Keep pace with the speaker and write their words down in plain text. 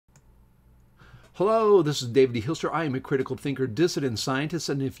Hello, this is David D. Hilster. I am a critical thinker, dissident scientist,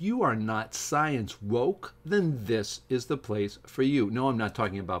 and if you are not science woke, then this is the place for you. No, I'm not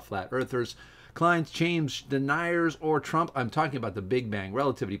talking about flat earthers, climate change deniers, or Trump. I'm talking about the Big Bang,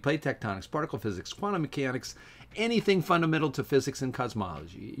 relativity, plate tectonics, particle physics, quantum mechanics, anything fundamental to physics and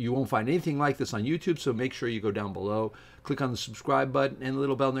cosmology. You won't find anything like this on YouTube, so make sure you go down below, click on the subscribe button, and the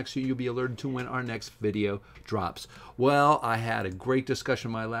little bell next to you. You'll be alerted to when our next video drops. Well, I had a great discussion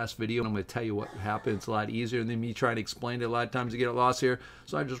in my last video, and I'm going to tell you what happened. It's a lot easier than me trying to explain it. A lot of times you get lost here,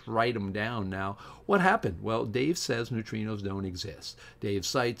 so I just write them down now. What happened? Well, Dave says neutrinos don't exist. Dave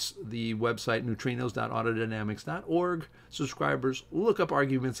cites the website neutrinos.autodynamics.org. Subscribers, look up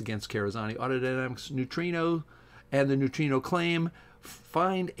arguments against Carasons, autodynamics, neutrino, and the neutrino claim.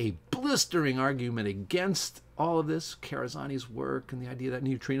 Find a blistering argument against all of this, Carasons' work and the idea that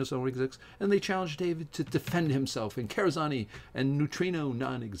neutrinos don't exist, and they challenge David to defend himself in Carasons and neutrino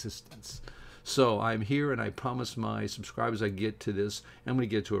non-existence. So I'm here, and I promise my subscribers I get to this. I'm going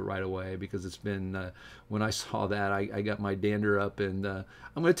to get to it right away because it's been, when I saw that, I got my dander up, and I'm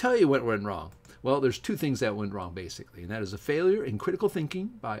going to tell you what went wrong. Well, there's two things that went wrong, basically, and that is a failure in critical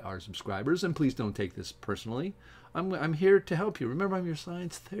thinking by our subscribers, and please don't take this personally. I'm here to help you. Remember, I'm your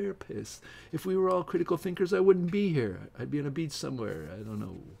science therapist. If we were all critical thinkers, I wouldn't be here. I'd be on a beach somewhere. I don't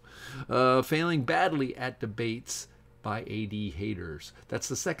know. Failing badly at debates by AD haters. That's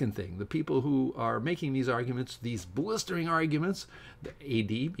the second thing. The people who are making these arguments, these blistering arguments, the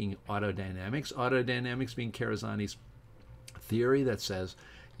AD being autodynamics being Carasons' theory that says,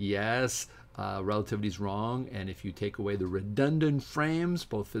 yes, relativity is wrong, and if you take away the redundant frames,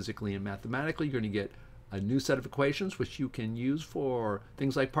 both physically and mathematically, you're going to get a new set of equations which you can use for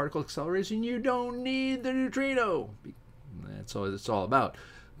things like particle acceleration. You don't need the neutrino. That's all it's all about.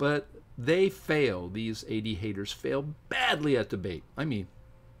 But they fail. These AD haters fail badly at debate. I mean,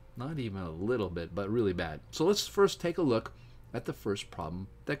 not even a little bit, but really bad. So let's first take a look at the first problem,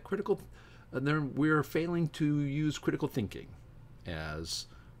 that we're failing to use critical thinking as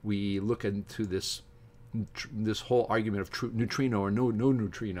we look into this whole argument of neutrino or no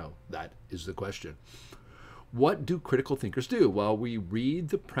neutrino. That is the question. What do critical thinkers do? Well, we read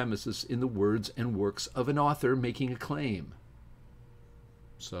the premises in the words and works of an author making a claim.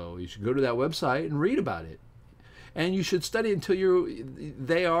 So you should go to that website and read about it. And you should study until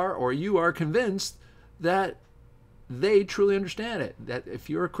you are convinced that they truly understand it. That if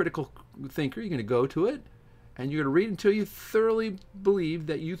you're a critical thinker, you're going to go to it and you're going to read until you thoroughly believe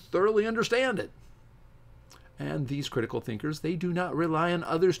that you thoroughly understand it. And these critical thinkers, they do not rely on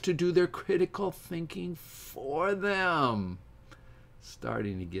others to do their critical thinking for them.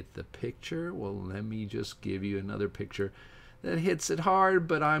 Starting to get the picture? Well, let me just give you another picture that hits it hard,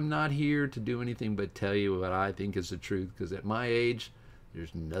 but I'm not here to do anything but tell you what I think is the truth, because at my age,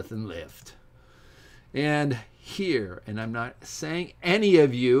 there's nothing left. And here, and I'm not saying any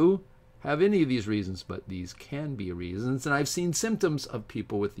of you have any of these reasons, but these can be reasons, and I've seen symptoms of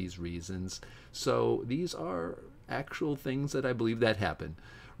people with these reasons. So these are actual things that I believe that happen.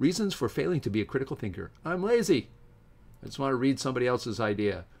 Reasons for failing to be a critical thinker. I'm lazy. I just want to read somebody else's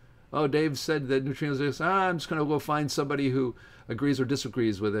idea. Oh, Dave said that neutrinos exist. I'm just going to go find somebody who agrees or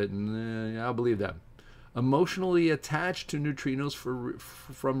disagrees with it, and I'll believe them. Emotionally attached to neutrinos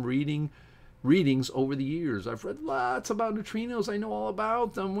from readings over the years. I've read lots about neutrinos. I know all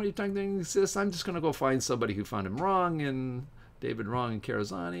about them. What are you talking about? Exist? I'm just going to go find somebody who found him wrong, and David wrong and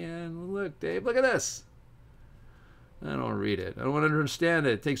Carasons, and look, Dave, look at this. I don't want to read it. I don't want to understand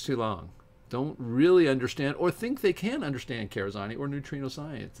it. It takes too long. Don't really understand or think they can understand Carasons or neutrino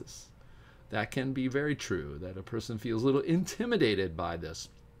scientists. That can be very true, that a person feels a little intimidated by this.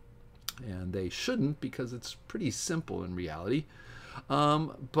 And they shouldn't, because it's pretty simple in reality.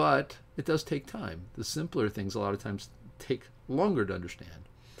 But it does take time. The simpler things a lot of times take longer to understand.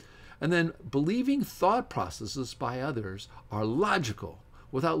 And then believing thought processes by others are logical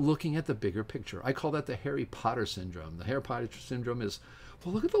without looking at the bigger picture. I call that the Harry Potter syndrome. The Harry Potter syndrome is,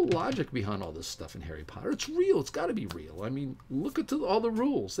 well, look at the logic behind all this stuff in Harry Potter. It's real. It's got to be real. I mean, look at all the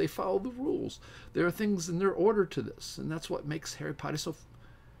rules. They follow the rules. There are things in their order to this, and that's what makes Harry Potter so...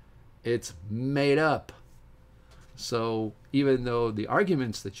 It's made up. So even though the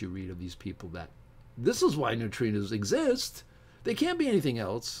arguments that you read of these people that this is why neutrinos exist, they can't be anything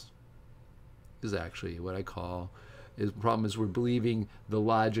else, is actually what I call, the problem is we're believing the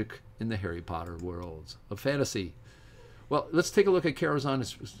logic in the Harry Potter world of fantasy. Well, let's take a look at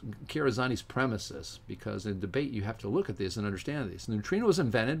Carasons' premises, because in debate you have to look at this and understand this. The neutrino was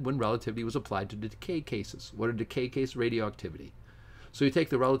invented when relativity was applied to decay cases. What are decay cases? Radioactivity. So you take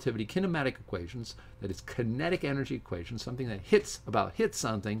the relativity kinematic equations, that is kinetic energy equation, something that hits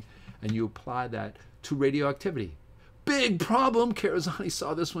something, and you apply that to radioactivity. Big problem. Carasons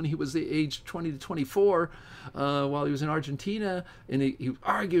saw this when he was the age 20 to 24 while he was in Argentina, and he was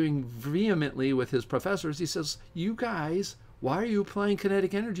arguing vehemently with his professors. He says, you guys, why are you applying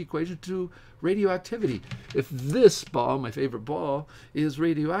kinetic energy equation to radioactivity? If this ball, my favorite ball, is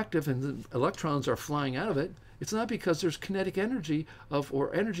radioactive and the electrons are flying out of it, it's not because there's kinetic energy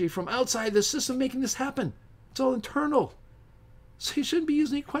or energy from outside the system making this happen. It's all internal. So you shouldn't be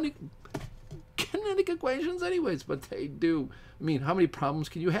using kinetic equations anyways, but they do. I mean, how many problems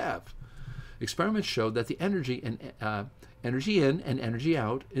can you have? Experiments showed that the energy in and energy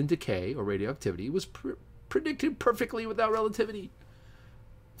out in decay or radioactivity was predicted perfectly without relativity.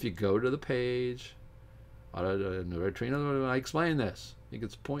 If you go to the page, Neutrino, I explain this. I think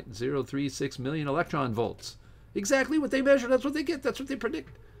it's 0.036 million electron volts. Exactly what they measure. That's what they get. That's what they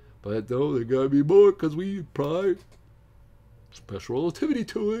predict. But no, they gotta be more because we apply special relativity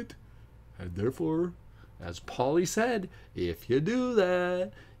to it. And therefore, as Pauly said, if you do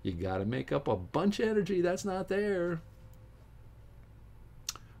that, you got to make up a bunch of energy that's not there.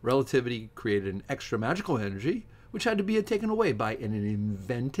 Relativity created an extra magical energy, which had to be taken away by an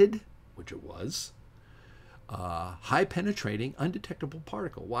invented, which it was, high penetrating, undetectable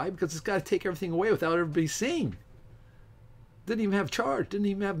particle. Why? Because it's got to take everything away without everybody seeing. Didn't even have charge, didn't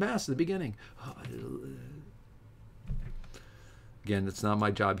even have mass at the beginning. Again, it's not my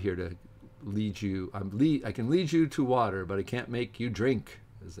job here to lead you. I can lead you to water, but I can't make you drink,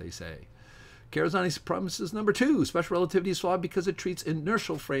 as they say. Carasons promises number 2. Special relativity is flawed because it treats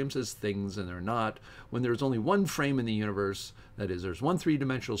inertial frames as things, and they're not. When there's only one frame in the universe, that is, there's one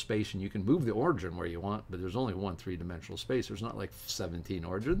 3-dimensional space, and you can move the origin where you want, but there's only one 3-dimensional space. There's not like 17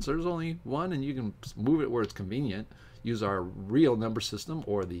 origins. There's only one, and you can move it where it's convenient. Use our real number system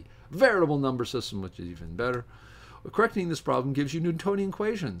or the variable number system, which is even better. Correcting this problem gives you Newtonian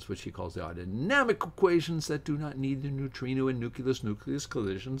equations, which he calls the dynamic equations that do not need the neutrino and nucleus-nucleus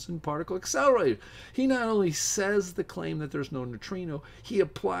collisions and particle accelerator. He not only says the claim that there's no neutrino, he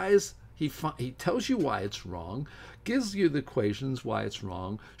applies, he tells you why it's wrong, gives you the equations why it's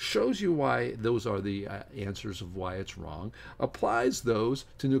wrong, shows you why those are the answers of why it's wrong, applies those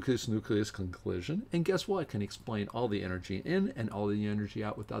to nucleus-nucleus collision, and guess what? Can explain all the energy in and all the energy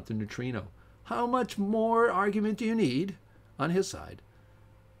out without the neutrino. How much more argument do you need on his side?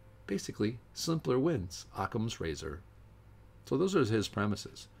 Basically, simpler wins. Occam's razor. So those are his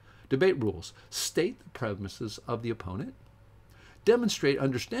premises. Debate rules. State the premises of the opponent. Demonstrate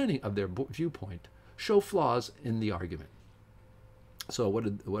understanding of their viewpoint. Show flaws in the argument. So what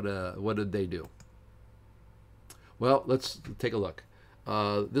did they do? Well, let's take a look.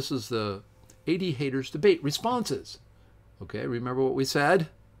 This is the AD haters debate responses. Okay, remember what we said?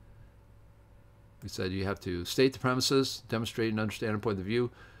 We said you have to state the premises, demonstrate and understand a point of view,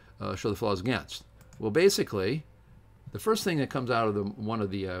 show the flaws against. Well, basically, the first thing that comes out of one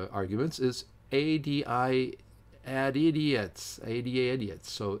of the arguments is AD idiots.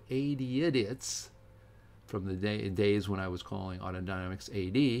 So AD idiots, from the days when I was calling autodynamics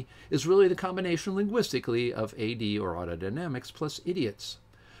AD, is really the combination linguistically of AD or autodynamics plus idiots.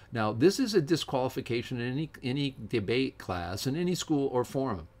 Now, this is a disqualification in any debate class, in any school or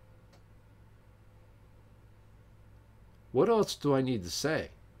forum. What else do I need to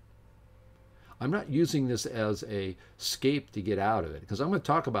say? I'm not using this as a scape to get out of it, because I'm going to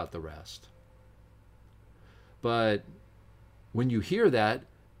talk about the rest. But when you hear that,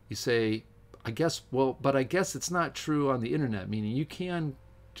 you say, I guess it's not true on the internet, meaning you can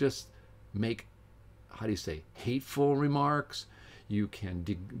just make, how do you say, hateful remarks. You can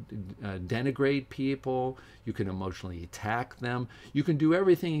denigrate people. You can emotionally attack them. You can do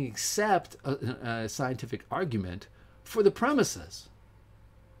everything except a scientific argument for the premises.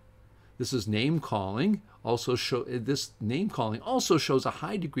 This is name calling. This name calling also shows a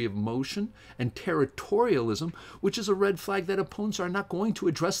high degree of emotion and territorialism, which is a red flag that opponents are not going to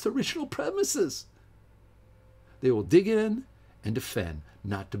address the original premises. They will dig in and defend,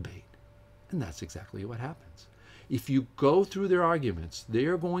 not debate. And that's exactly what happens. If you go through their arguments, they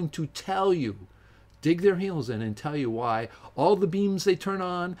are going to tell you, dig their heels in and tell you why all the beams they turn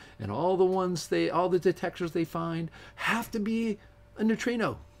on and all the detectors they find have to be a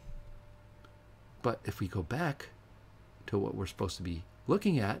neutrino. But if we go back to what we're supposed to be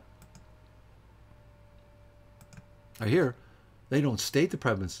looking at, right here, they don't state the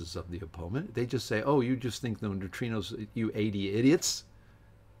premises of the opponent. They just say, oh, you just think no neutrinos, you AD idiots.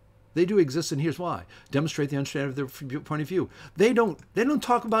 They do exist, and here's why. Demonstrate the understanding of their point of view. They don't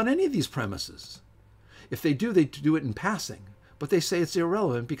talk about any of these premises. If they do it in passing. But they say it's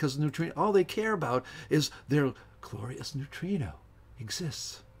irrelevant because neutrino, all they care about is their glorious neutrino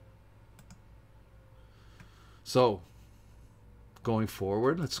exists. So, going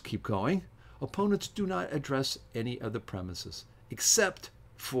forward, let's keep going. Opponents do not address any of the premises except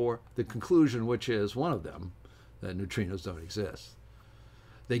for the conclusion, which is one of them, that neutrinos don't exist.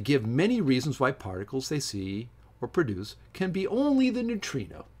 They give many reasons why particles they see or produce can be only the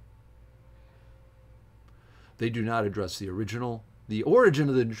neutrino. They do not address the origin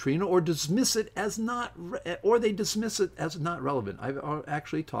of the neutrino, or dismiss it as not, or they dismiss it as not relevant. I've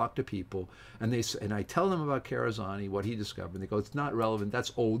actually talked to people, and I tell them about Carasons, what he discovered, and they go, "It's not relevant.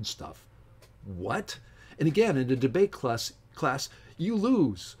 That's old stuff." What? And again, in the debate class, you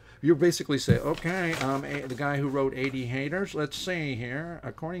lose. You basically say, okay, the guy who wrote 80 haters, let's see here.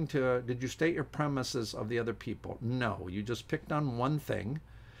 According to, did you state your premises of the other people? No, you just picked on one thing.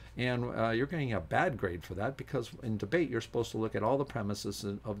 And you're getting a bad grade for that, because in debate, you're supposed to look at all the premises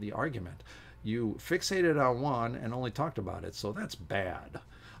of the argument. You fixated on one and only talked about it, so that's bad.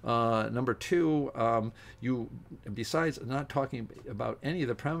 Number two, you, besides not talking about any of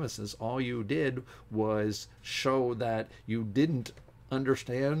the premises, all you did was show that you didn't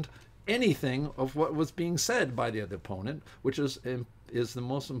understand anything of what was being said by the other opponent, which is the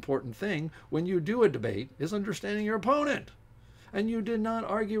most important thing when you do a debate, is understanding your opponent. And you did not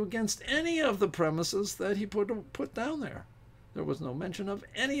argue against any of the premises that he put down there. There was no mention of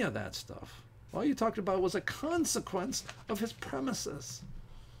any of that stuff. All you talked about was a consequence of his premises.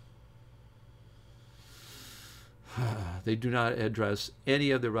 They do not address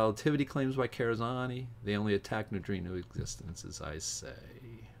any of the relativity claims by Carasons. They only attack neutrino existence, as I say.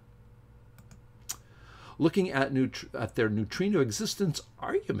 Looking at their neutrino existence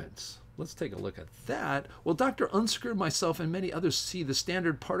arguments, let's take a look at that. Well, Dr. Unsker, myself, and many others see the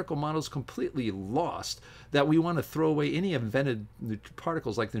standard particle models completely lost, that we want to throw away any invented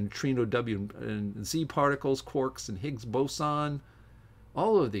particles like the neutrino W and Z particles, quarks, and Higgs boson,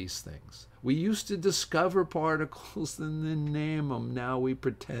 all of these things. We used to discover particles and then name them. Now we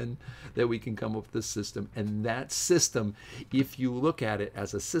pretend that we can come up with a system. And that system, if you look at it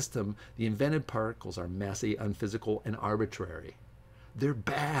as a system, the invented particles are messy, unphysical, and arbitrary. They're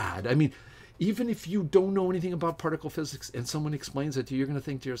bad. I mean, even if you don't know anything about particle physics and someone explains it to you, you're going to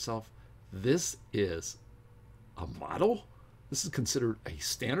think to yourself, this is a model? This is considered a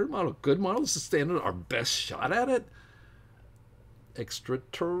standard model, good model? This is standard, our best shot at it?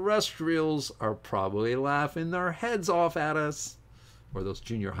 Extraterrestrials are probably laughing their heads off at us. Or those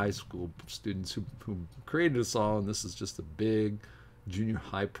junior high school students who created us all, and this is just a big junior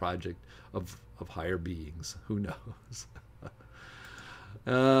high project of higher beings. Who knows?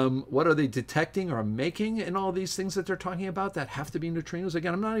 What are they detecting or making in all these things that they're talking about that have to be neutrinos?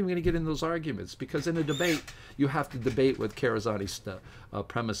 Again, I'm not even going to get into those arguments, because in a debate, you have to debate with Carasons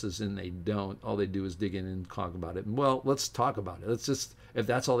premises, and they don't. All they do is dig in and talk about it. And, well, let's talk about it. Let's just, if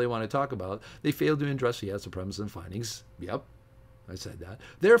that's all they want to talk about, they failed to address, yes, the premises and findings. Yep, I said that.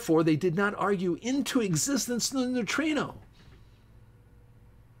 Therefore, they did not argue into existence the neutrino,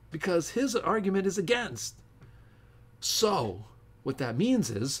 because his argument is against. So what that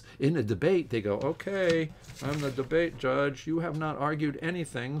means is, in a debate, they go, okay, I'm the debate judge. You have not argued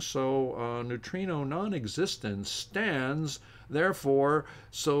anything, so neutrino non-existence stands. Therefore,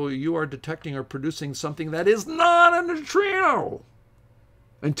 so you are detecting or producing something that is not a neutrino,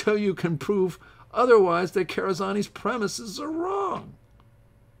 until you can prove otherwise that Carasons' premises are wrong.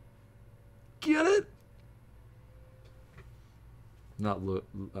 Get it?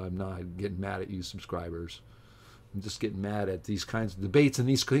 I'm not getting mad at you subscribers. I'm just getting mad at these kinds of debates and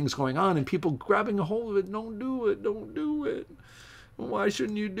these things going on and people grabbing a hold of it. Don't do it. Don't do it. Why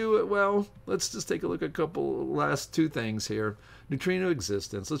shouldn't you do it? Well, let's just take a look at a couple last two things here. Neutrino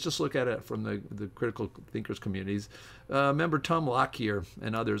existence. Let's just look at it from the critical thinkers communities. Remember, Tom Lockyer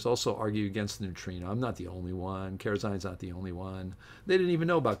and others also argue against the neutrino. I'm not the only one. Carasons not the only one. They didn't even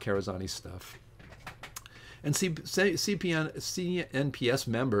know about Carasons stuff. And CNPS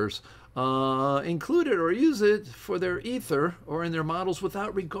members include it or use it for their ether or in their models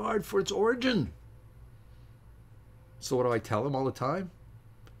without regard for its origin. So what do I tell them all the time?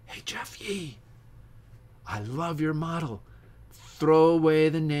 Hey, Jeff Yee, I love your model. Throw away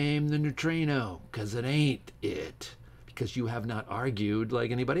the name the neutrino, because it ain't it. Because you have not argued, like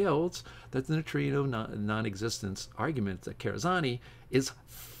anybody else, that the neutrino non-existence argument that Carasons is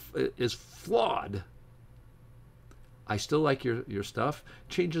flawed. I still like your stuff.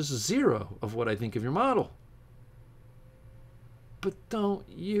 Changes zero of what I think of your model. But don't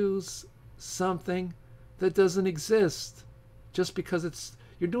use something that doesn't exist just because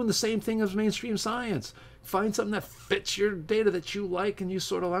you're doing the same thing as mainstream science. Find something that fits your data that you like and you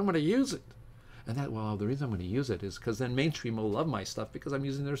sort of, I'm going to use it. And that, well, the reason I'm going to use it is because then mainstream will love my stuff because I'm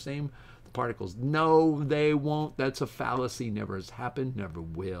using their same particles. No, they won't. That's a fallacy. Never has happened, never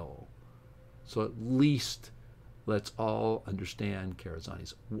will. So at least let's all understand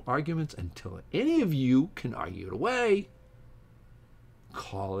Carasons' arguments until any of you can argue it away.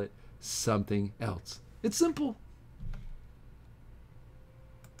 Call it something else. It's simple.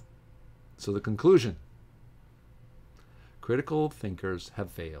 So the conclusion: critical thinkers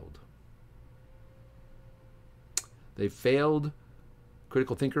have failed. They failed,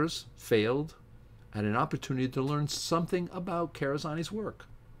 critical thinkers failed at an opportunity to learn something about Carasons' work.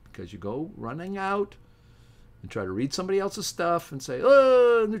 Because you go running out and try to read somebody else's stuff and say,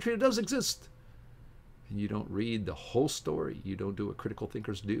 oh, Neutrino does exist. And you don't read the whole story. You don't do what critical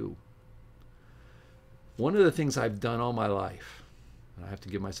thinkers do. One of the things I've done all my life, and I have to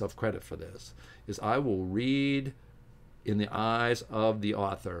give myself credit for this, is I will read in the eyes of the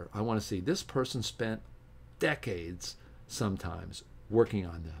author. I want to see this person spent decades sometimes working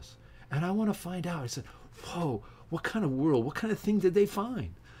on this. And I want to find out. I said, whoa, what kind of world, what kind of thing did they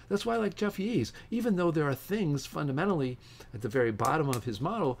find? That's why I like Jeff Yees, even though there are things fundamentally at the very bottom of his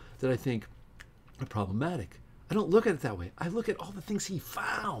model that I think are problematic. I don't look at it that way. I look at all the things he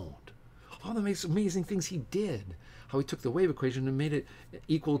found, all the amazing things he did, how he took the wave equation and made it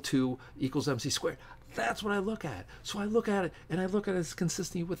equals MC squared. That's what I look at. So I look at it, and I look at it as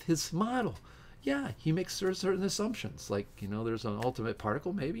consistent with his model. Yeah, he makes certain assumptions, like, there's an ultimate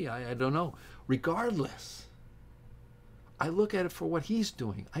particle, maybe, I don't know. Regardless, I look at it for what he's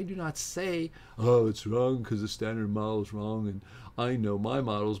doing. I do not say, oh, it's wrong because the standard model is wrong, and I know my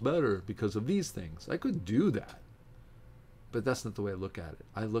model's better because of these things. I couldn't do that. But that's not the way I look at it.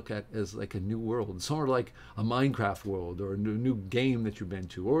 I look at it as like a new world, sort of like a Minecraft world, or a new game that you've been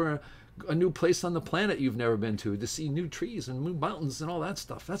to, or a new place on the planet you've never been to see new trees and new mountains and all that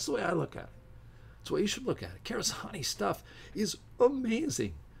stuff. That's the way I look at it. That's the way you should look at it. Carasons' stuff is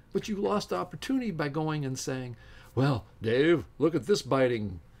amazing. But you lost the opportunity by going and saying, well, Dave, look at this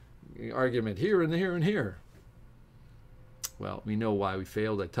biting argument here and here and here. Well, we know why we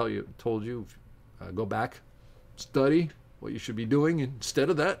failed. I told you, go back, study what you should be doing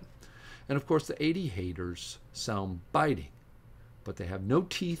instead of that. And of course, the 80 haters sound biting, but they have no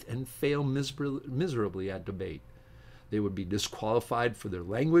teeth and fail miserably at debate. They would be disqualified for their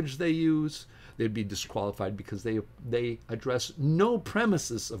language they use. They'd be disqualified because they address no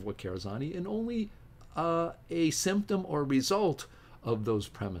premises of what Carasons and only a symptom or result of those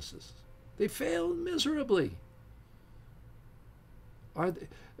premises. They failed miserably.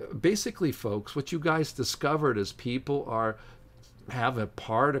 Basically, folks, what you guys discovered is people have a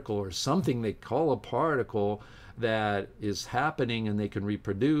particle or something they call a particle that is happening and they can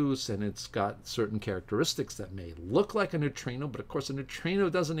reproduce, and it's got certain characteristics that may look like a neutrino, but of course a neutrino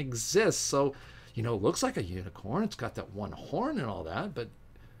doesn't exist. So, it looks like a unicorn. It's got that one horn and all that, but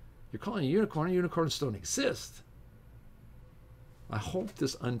you're calling a unicorn, and unicorns don't exist. I hope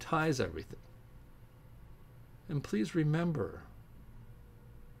this unties everything. And please remember,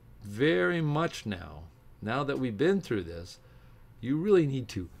 very much now that we've been through this, you really need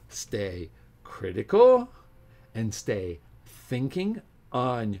to stay critical and stay thinking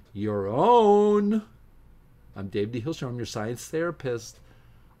on your own. I'm Dave D. Hilster. I'm your science therapist.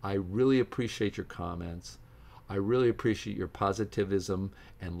 I really appreciate your comments. I really appreciate your positivism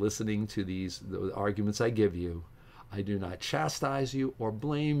and listening to the arguments I give you. I do not chastise you or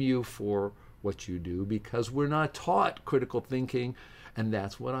blame you for what you do, because we're not taught critical thinking, and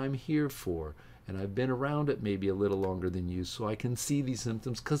that's what I'm here for. And I've been around it maybe a little longer than you, so I can see these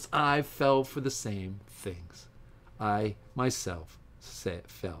symptoms because I fell for the same things. I myself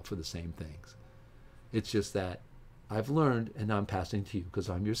fell for the same things. It's just that I've learned, and I'm passing to you because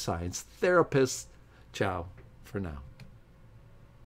I'm your science therapist. Ciao for now.